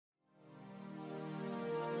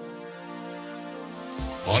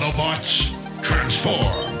Autobots, transform!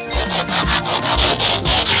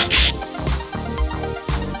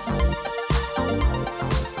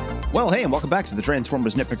 Well, hey, and welcome back to the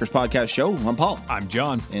Transformers Nitpickers Podcast Show. I'm Paul. I'm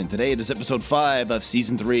John. And today it is episode 5 of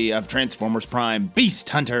Season 3 of Transformers Prime Beast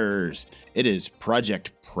Hunters. It is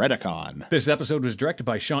Project Predacon. This episode was directed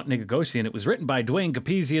by Shant Nigogosi, and it was written by Dwayne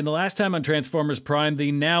Capizzi. And the last time on Transformers Prime,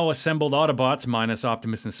 the now assembled Autobots, minus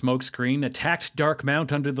Optimus and Smokescreen, attacked Dark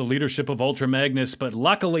Mount under the leadership of Ultra Magnus, but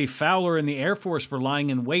luckily Fowler and the Air Force were lying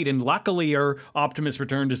in wait, and luckily Optimus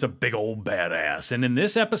returned as a big old badass. And in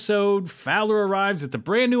this episode, Fowler arrives at the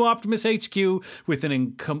brand new Optimus HQ with a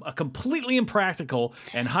completely impractical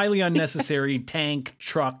and highly unnecessary tank,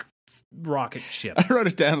 truck, rocket ship. I wrote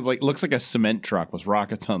it down as looks like a cement truck with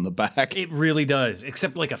rockets on the back. It really does,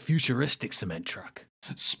 except like a futuristic cement truck.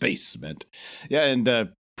 Space cement. Yeah, and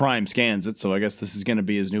Prime scans it, so I guess this is going to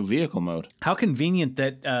be his new vehicle mode. How convenient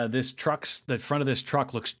that the front of this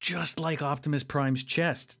truck looks just like Optimus Prime's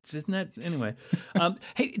chest. Isn't that, anyway?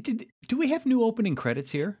 Hey, do we have new opening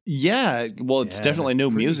credits here? Yeah, well, it's definitely new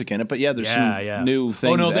music in it, but yeah, there's some new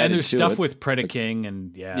things. Oh no, and added there's to stuff it. with Predacon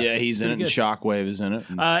and yeah, he's in it, and Shockwave is in it.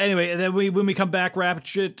 Anyway, then when we come back,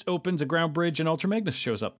 Ratchet opens a ground bridge and Ultra Magnus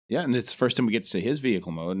shows up. Yeah, and it's the first time we get to see his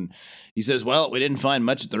vehicle mode, and he says, "Well, we didn't find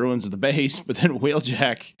much at the ruins of the base," but then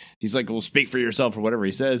Wheeljack, he's like, "Well, speak for yourself," or whatever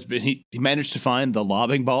he says, but he managed to find the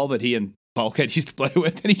lobbing ball that he and Bulkhead used to play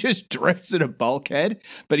with, and he just drifts in a Bulkhead,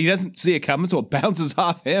 but he doesn't see it coming, so it bounces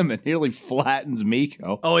off him and nearly flattens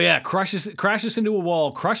Miko. Oh yeah, crashes into a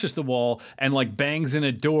wall, crushes the wall, and bangs in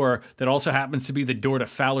a door that also happens to be the door to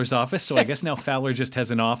Fowler's office. So I guess now Fowler just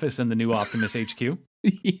has an office in the new Optimus HQ.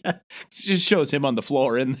 Yeah, it just shows him on the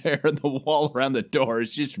floor in there, and the wall around the door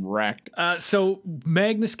is just wrecked. So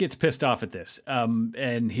Magnus gets pissed off at this,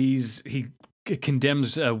 and he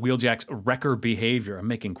condemns Wheeljack's wrecker behavior. I'm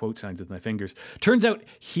making quote signs with my fingers. Turns out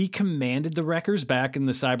he commanded the wreckers back in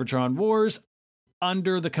the Cybertron Wars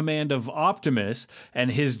under the command of Optimus,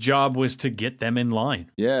 and his job was to get them in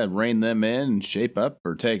line. Yeah, rein them in and shape up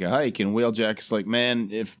or take a hike. And Wheeljack's like, man,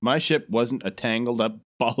 if my ship wasn't a tangled up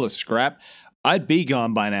ball of scrap, I'd be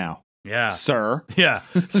gone by now. Yeah. Sir. Yeah.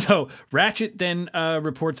 So Ratchet then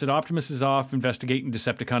reports that Optimus is off investigating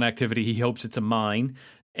Decepticon activity. He hopes it's a mine.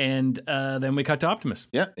 And then we cut to Optimus.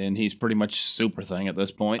 Yeah, and he's pretty much Super Thing at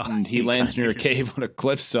this point, and he lands near a cave on a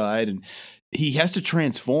cliffside, and he has to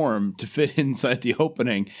transform to fit inside the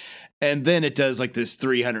opening. And then it does this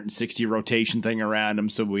 360 rotation thing around him,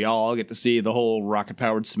 so we all get to see the whole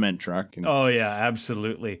rocket-powered cement truck. Oh, yeah,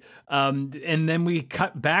 absolutely. And then we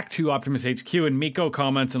cut back to Optimus HQ, and Miko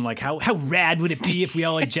comments on, how rad would it be if we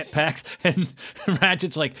all had jetpacks? And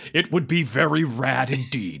Ratchet's like, it would be very rad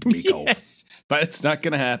indeed, Miko. Yes, but it's not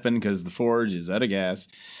going to happen because the Forge is out of gas.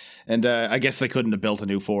 And I guess they couldn't have built a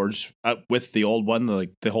new Forge with the old one,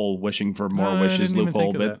 the whole wishing for more wishes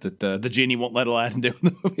loophole bit that the genie won't let Aladdin do in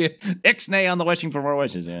the movie. Ixnay on the wishing for more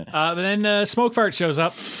wishes, yeah. But then Smokefart shows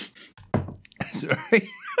up.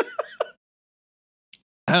 Sorry.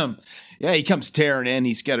 Yeah, he comes tearing in.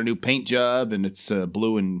 He's got a new paint job, and it's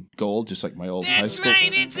blue and gold, just like my old high school. That's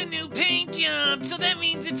right, it's a new paint job, so that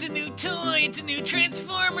means it's a new toy. It's a new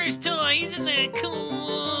Transformers toy. Isn't that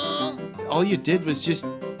cool? All you did was just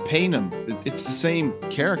paint him. It's the same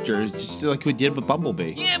character. It's just like we did with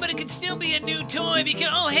Bumblebee. Yeah, but it could still be a new toy because,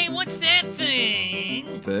 oh, hey, what's that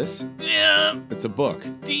thing? This? Yeah. It's a book.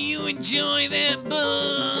 Do you enjoy that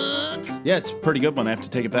book? Yeah, it's a pretty good one. I have to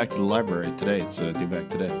take it back to the library today. It's due back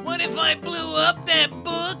today. What if I blew up that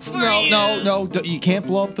book for you? No, you can't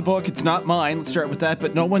blow up the book. It's not mine. Let's start with that.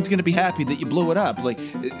 But no one's going to be happy that you blew it up.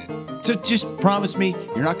 So just promise me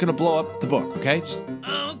you're not going to blow up the book, okay?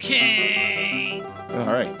 Okay. All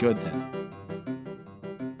right, good then.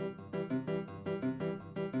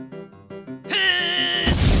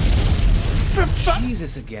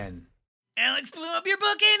 Jesus again. Alex blew up your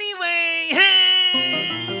book anyway.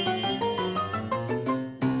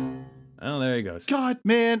 Oh, there he goes. God,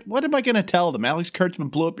 man, what am I going to tell them? Alex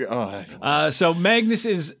Kurtzman blew up your... So Magnus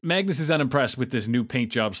is unimpressed with this new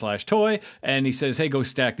paint job / toy, and he says, hey, go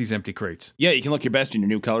stack these empty crates. Yeah, you can look your best in your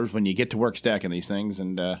new colors when you get to work stacking these things,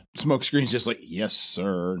 and Smokescreen's just like, yes,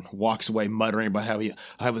 sir, and walks away muttering about how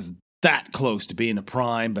I was that close to being a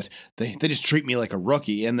prime, but they just treat me like a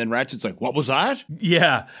rookie. And then Ratchet's like, what was that?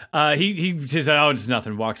 Yeah. He says, oh, it's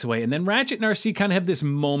nothing, walks away. And then Ratchet and RC kind of have this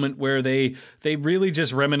moment where they really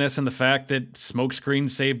just reminisce on the fact that Smokescreen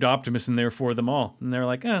saved Optimus and therefore them all. And they're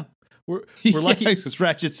like, We're lucky. Because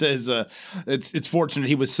Ratchet says it's fortunate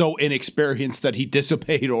he was so inexperienced that he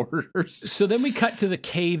disobeyed orders. So then we cut to the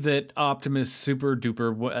cave that Optimus Super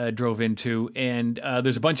Duper drove into, and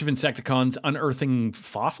there's a bunch of Insecticons unearthing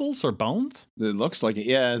fossils or bones. It looks like it,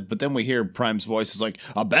 yeah. But then we hear Prime's voice is like,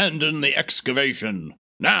 "Abandon the excavation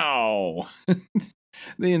now."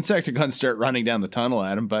 The Insecticons start running down the tunnel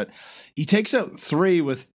at him, but he takes out 3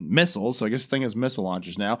 with missiles. So I guess the thing is missile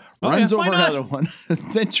launchers now. Runs over another one,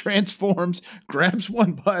 then transforms, grabs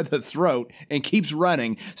one by the throat, and keeps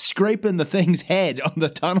running, scraping the thing's head on the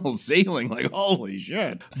tunnel ceiling. Like, holy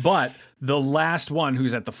shit. But the last one,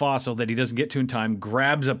 who's at the fossil that he doesn't get to in time,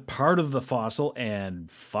 grabs a part of the fossil and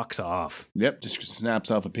fucks off. Yep, just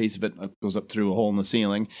snaps off a piece of it, goes up through a hole in the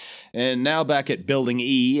ceiling. And now back at Building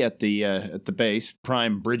E at the base,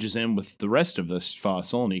 Prime bridges in with the rest of this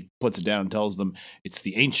fossil, and he puts it down and tells them it's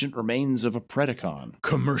the ancient remains of a Predacon.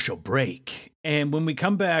 Commercial break. And when we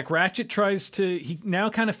come back, Ratchet he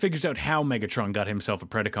now kind of figures out how Megatron got himself a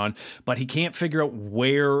Predacon, but he can't figure out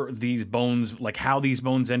where these bones, like how these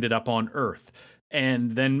bones ended up on Earth.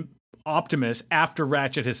 And then Optimus, after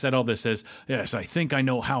Ratchet has said all this, says, "Yes, I think I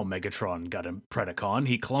know how Megatron got a Predacon.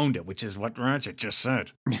 He cloned it," which is what Ratchet just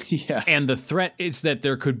said. Yeah. And the threat is that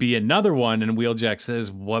there could be another one, and Wheeljack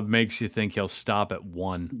says, "What makes you think he'll stop at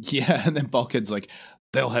one?" Yeah, and then Bulkhead's like,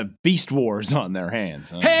 they'll have Beast Wars on their hands.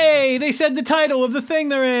 Hey, they said the title of the thing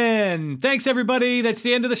they're in. Thanks, everybody. That's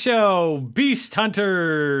the end of the show. Beast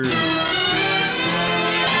Hunters.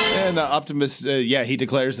 And Optimus, he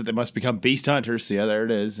declares that they must become Beast Hunters. So, yeah, there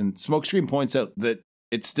it is. And Smokescreen points out that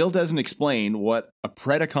it still doesn't explain what a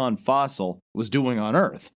Predacon fossil was doing on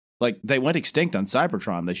Earth. Like, they went extinct on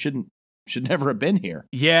Cybertron. They should never have been here.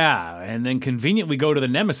 Yeah, and then conveniently go to the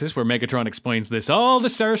Nemesis, where Megatron explains this all to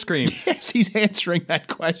Starscream. Yes, he's answering that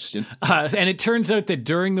question. And it turns out that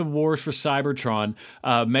during the wars for Cybertron,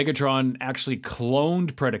 Megatron actually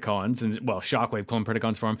cloned Predacons, and Shockwave cloned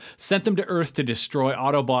Predacons for him, sent them to Earth to destroy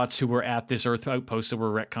Autobots who were at this Earth outpost, so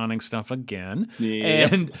we're retconning stuff again.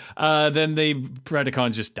 Yep. And then the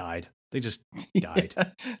Predacons just died. They just died.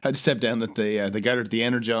 I just stepped down that they got her to the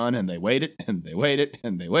Energon, and they waited, and they waited,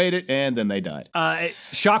 and they waited, and then they died.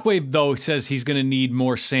 Shockwave, though, says he's going to need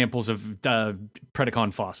more samples of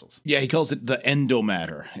Predacon fossils. Yeah, he calls it the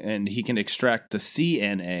endomatter, and he can extract the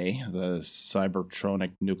CNA, the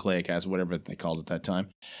Cybertronic Nucleic Acid, whatever they called it that time.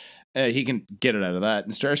 He can get it out of that.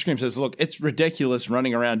 And Starscream says, look, it's ridiculous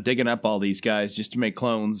running around digging up all these guys just to make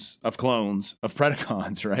clones of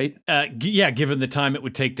Predacons, right? Given the time it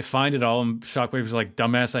would take to find it all. And Shockwave was like,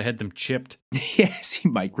 dumbass, I had them chipped. Yes, he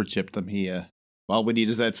microchipped them. All we need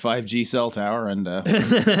is that 5G cell tower, and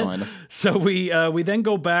find them. So we then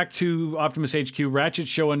go back to Optimus HQ. Ratchet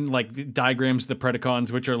showing like diagrams of the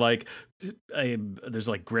Predacons, which are like there's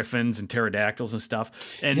like griffins and pterodactyls and stuff.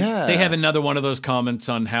 And they have another one of those comments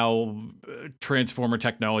on how Transformer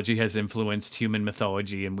technology has influenced human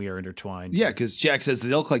mythology, and we are intertwined. Yeah, because Jack says they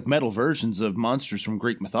look like metal versions of monsters from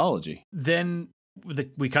Greek mythology. Then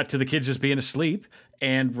we cut to the kids just being asleep,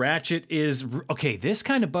 and Ratchet is... Okay, this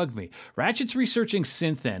kind of bugged me. Ratchet's researching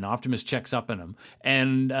Synthen. Optimus checks up on him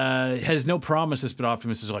and has no promises, but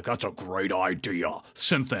Optimus is like, that's a great idea.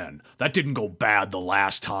 Synthen. That didn't go bad the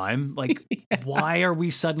last time. Like, why are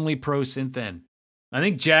we suddenly pro-Synthen? I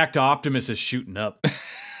think Jacked Optimus is shooting up.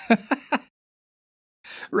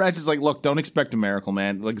 Ratchet's like, look, don't expect a miracle,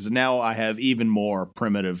 man. Because now I have even more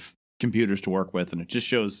primitive computers to work with, and it just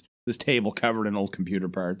shows this table covered in old computer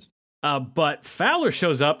parts. But Fowler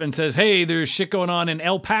shows up and says, hey, there's shit going on in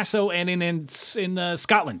El Paso and in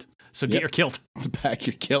Scotland. So get your kilt. It's back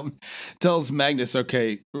your kilt. Tells Magnus,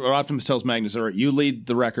 Optimus tells Magnus, all right, you lead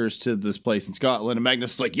the wreckers to this place in Scotland. And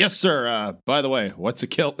Magnus is like, yes, sir. By the way, what's a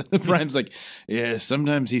kilt? And Prime's like, yeah,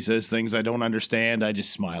 sometimes he says things I don't understand. I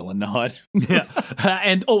just smile and nod. Yeah.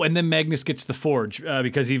 And then Magnus gets the forge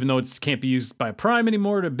because even though it can't be used by Prime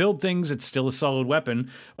anymore to build things, it's still a solid weapon,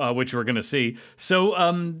 which we're going to see. So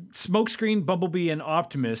Smokescreen, Bumblebee, and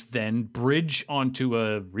Optimus then bridge onto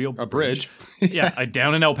a bridge. Yeah,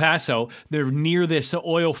 down in El Paso. They're near this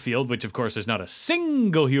oil field, which of course there's not a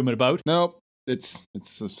single human about. Nope. It's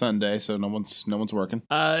a Sunday, so no one's working.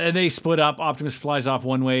 And they split up. Optimus flies off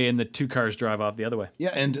one way, and the two cars drive off the other way.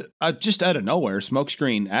 Yeah, and just out of nowhere,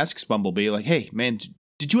 Smokescreen asks Bumblebee, like, hey, man,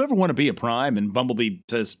 did you ever want to be a Prime? And Bumblebee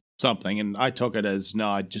says something, and I took it as, no,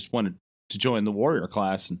 I just wanted to join the warrior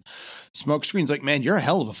class. And Smokescreen's like, man, you're a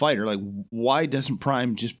hell of a fighter. Like, why doesn't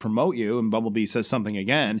Prime just promote you? And Bumblebee says something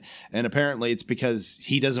again, and apparently it's because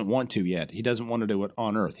he doesn't want to yet. He doesn't want to do it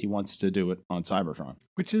on Earth. He wants to do it on Cybertron.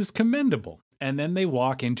 Which is commendable. And then they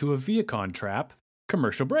walk into a Viacon trap.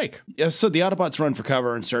 Commercial break. Yeah, so the Autobots run for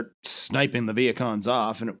cover and start sniping the Viacons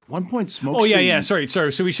off. And at one point, Smokescreen... Oh, yeah. Sorry.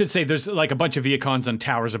 So we should say there's like a bunch of Viacons on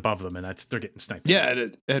towers above them, and they're getting sniped. Yeah,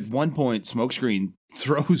 at one point, Smokescreen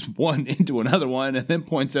throws one into another one and then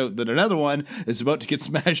points out that another one is about to get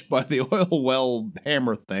smashed by the oil well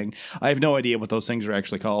hammer thing. I have no idea what those things are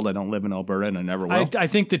actually called. I don't live in Alberta and I never will. I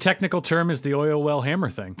think the technical term is the oil well hammer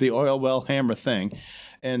thing. The oil well hammer thing.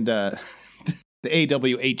 And the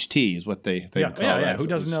AWHT is what they call it. Yeah. Who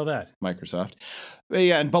doesn't know that? Microsoft. But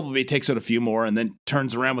yeah, and Bumblebee takes out a few more and then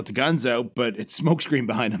turns around with the guns out, but it's Smokescreen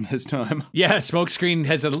behind him this time. Yeah, Smokescreen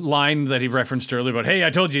has a line that he referenced earlier about, hey, I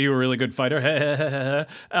told you were a really good fighter.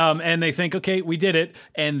 And they think, okay, we did it.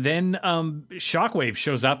 And then Shockwave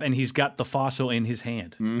shows up and he's got the fossil in his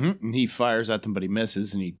hand. Mm-hmm. And he fires at them, but he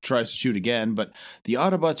misses and he tries to shoot again. But the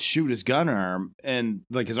Autobots shoot his gun arm and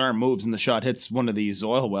like his arm moves and the shot hits one of these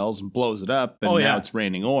oil wells and blows it up. And now it's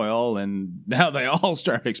raining oil and now they all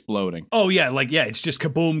start exploding. Oh, yeah. It's just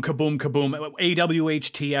kaboom, kaboom, kaboom.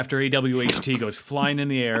 AWHT after AWHT goes flying in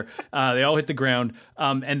the air. They all hit the ground.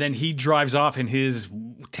 And then he drives off in his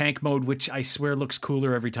tank mode, which I swear looks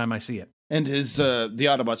cooler every time I see it. And the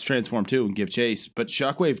Autobots transform too and give chase. But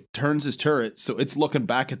Shockwave turns his turret, so it's looking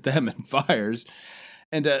back at them and fires.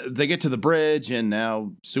 And they get to the bridge, and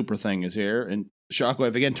now Super Thing is here. And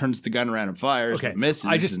Shockwave again turns the gun around and fires, but misses.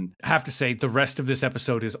 I just have to say, the rest of this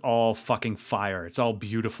episode is all fucking fire. It's all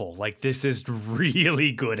beautiful. Like, this is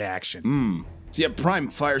really good action. So yeah, Prime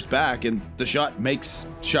fires back, and the shot makes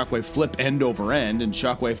Shockwave flip end over end, and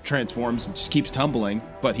Shockwave transforms and just keeps tumbling,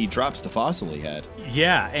 but he drops the fossil he had.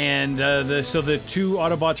 Yeah, and so the two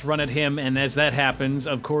Autobots run at him, and as that happens,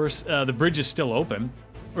 of course, the bridge is still open.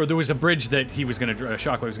 Or there was a bridge that he was going to,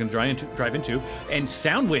 Shockwave was going to drive into, and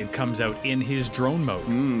Soundwave comes out in his drone mode.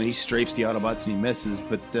 He strafes the Autobots and he misses,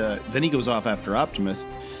 but then he goes off after Optimus.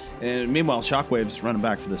 And meanwhile, Shockwave's running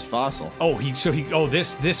back for this fossil. There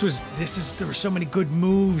were so many good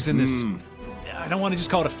moves in this. I don't want to just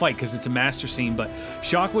call it a fight because it's a master scene, but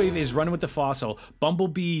Shockwave is running with the fossil.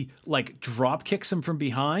 Bumblebee drop kicks him from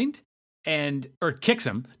behind. Or kicks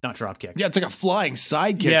him, not drop kicks. Yeah, it's like a flying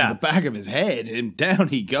side kick to the back of his head, and down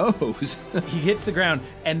he goes. He hits the ground,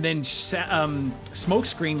 and then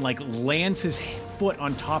Smokescreen lands his foot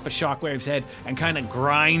on top of Shockwave's head and kind of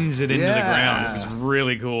grinds it into the ground. It was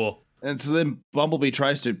really cool. And so then Bumblebee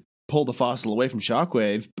tries to pull the fossil away from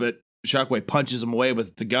Shockwave, but Shockwave punches him away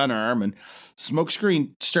with the gun arm, and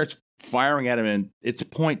Smokescreen starts firing at him, and it's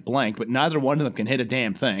point blank, but neither one of them can hit a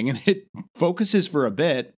damn thing, and it focuses for a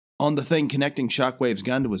bit on the thing connecting Shockwave's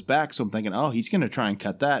gun to his back, so I'm thinking, he's going to try and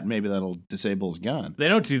cut that. Maybe that'll disable his gun. They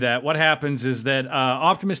don't do that. What happens is that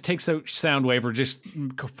Optimus takes out Soundwave, or just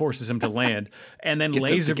forces him to land, and then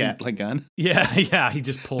Gets Laserbeak... the Gatling gun. Yeah, he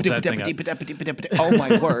just pulls that thing out. Oh,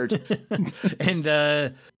 my word. And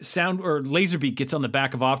Laserbeak gets on the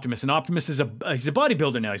back of Optimus, and Optimus he's a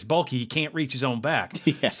bodybuilder now. He's bulky. He can't reach his own back.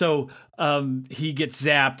 Yeah. So he gets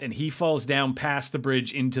zapped, and he falls down past the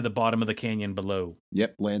bridge into the bottom of the canyon below.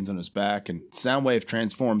 Yep, lands on his back, and Soundwave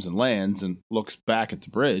transforms and lands and looks back at the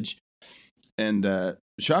bridge. And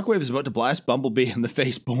Shockwave is about to blast Bumblebee in the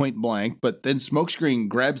face point blank, but then Smokescreen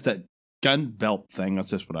grabs that gun belt thing,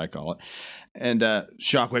 that's just what I call it, and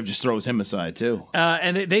Shockwave just throws him aside too.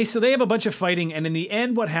 And they have a bunch of fighting, and in the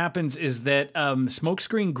end what happens is that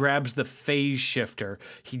Smokescreen grabs the phase shifter.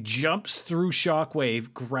 He jumps through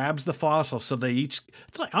Shockwave, grabs the fossil, so they each,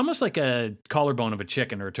 it's almost like a collarbone of a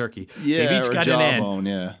chicken or a turkey. Yeah, they've each or got a an end. jawbone,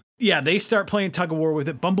 yeah. Yeah, they start playing tug of war with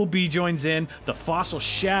it. Bumblebee joins in, the fossil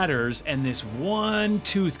shatters, and this one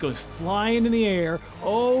tooth goes flying in the air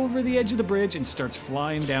over the edge of the bridge and starts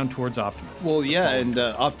flying down towards Optimus. Well, yeah, and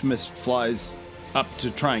Optimus flies up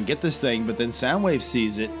to try and get this thing, but then Soundwave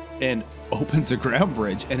sees it and opens a ground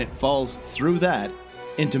bridge, and it falls through that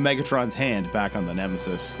into Megatron's hand back on the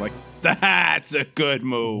Nemesis. Like, that's a good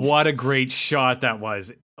move. What a great shot that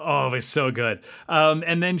was. Oh, it was so good.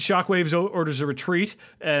 And then Shockwave orders a retreat,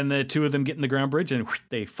 and the two of them get in the ground bridge, and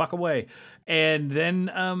they fuck away. And then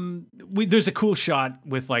there's a cool shot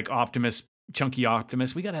with Optimus, Chunky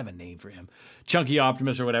Optimus. We got to have a name for him. Chunky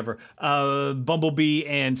Optimus or whatever. Bumblebee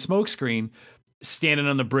and Smokescreen standing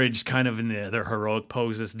on the bridge kind of in their heroic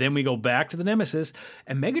poses. Then we go back to the Nemesis,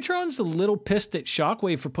 and Megatron's a little pissed at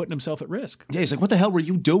Shockwave for putting himself at risk. Yeah, he's like, what the hell were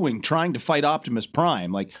you doing trying to fight Optimus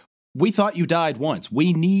Prime? Like, we thought you died once.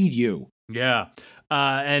 We need you. Yeah.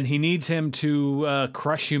 And he needs him to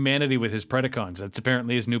crush humanity with his Predacons. That's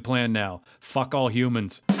apparently his new plan now. Fuck all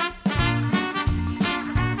humans.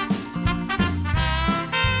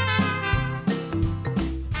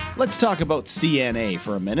 Let's talk about CNA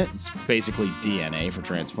for a minute. It's basically DNA for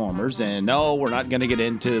Transformers. And no, we're not going to get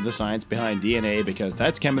into the science behind DNA because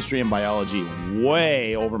that's chemistry and biology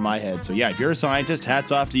way over my head. So yeah, if you're a scientist,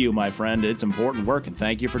 hats off to you, my friend. It's important work and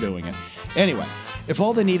thank you for doing it. Anyway, if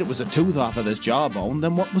all they needed was a tooth off of this jawbone,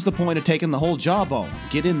 then what was the point of taking the whole jawbone?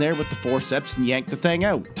 Get in there with the forceps and yank the thing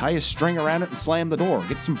out. Tie a string around it and slam the door.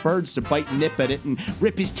 Get some birds to bite and nip at it and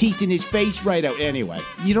rip his teeth in his face right out. Anyway,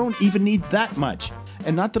 you don't even need that much.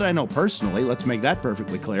 And not that I know personally, let's make that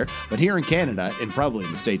perfectly clear, but here in Canada, and probably in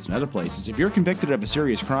the States and other places, if you're convicted of a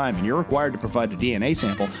serious crime and you're required to provide a DNA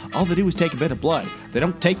sample, all they do is take a bit of blood. They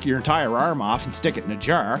don't take your entire arm off and stick it in a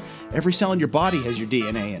jar. Every cell in your body has your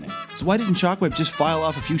DNA in it. So why didn't Shockwave just file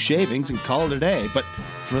off a few shavings and call it a day? But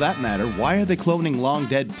for that matter, why are they cloning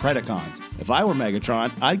long-dead Predacons? If I were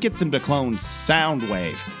Megatron, I'd get them to clone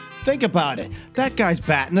Soundwave. Think about it. That guy's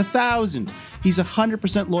batting 1,000. He's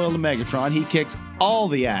 100% loyal to Megatron. He kicks all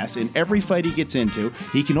the ass in every fight he gets into.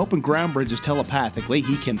 He can open ground bridges telepathically.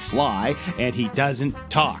 He can fly, and he doesn't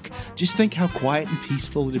talk. Just think how quiet and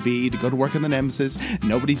peaceful it'd be to go to work on the Nemesis.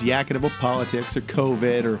 Nobody's yakking about politics or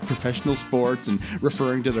COVID or professional sports and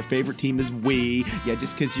referring to their favorite team as we. Yeah,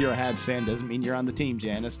 just because you're a Habs fan doesn't mean you're on the team,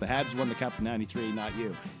 Janice. The Habs won the Cup in '93, not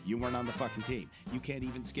you. You weren't on the fucking team. You can't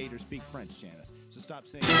even skate or speak French, Janice. So stop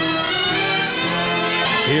saying...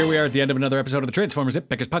 Here we are at the end of another episode of the Transformers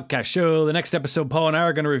Nitpickers podcast show. The next episode Paul and I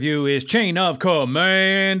are going to review is Chain of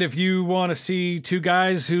Command. If you want to see two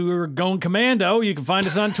guys who are going commando, you can find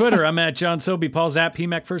us on Twitter. I'm at John Sobey, Paul's at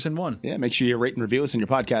PMacPherson1. Yeah, make sure you rate and review us in your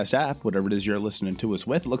podcast app, whatever it is you're listening to us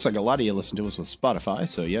with. It looks like a lot of you listen to us with Spotify,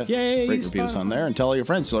 so yeah, yay, rate and review us on there and tell all your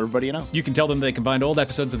friends so everybody you know. You can tell them they can find old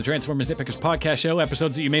episodes of the Transformers Nitpickers podcast show,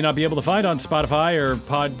 episodes that you may not be able to find on Spotify or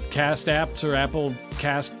podcast apps or Apple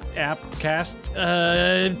Cast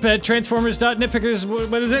Transformers.nitpickers,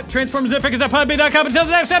 what is it? Transformersnitpickers.podbean.com until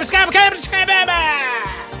the next episode.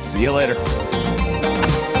 See you later.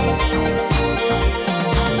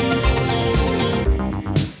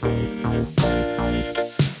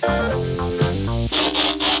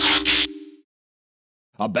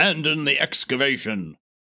 Abandon the excavation.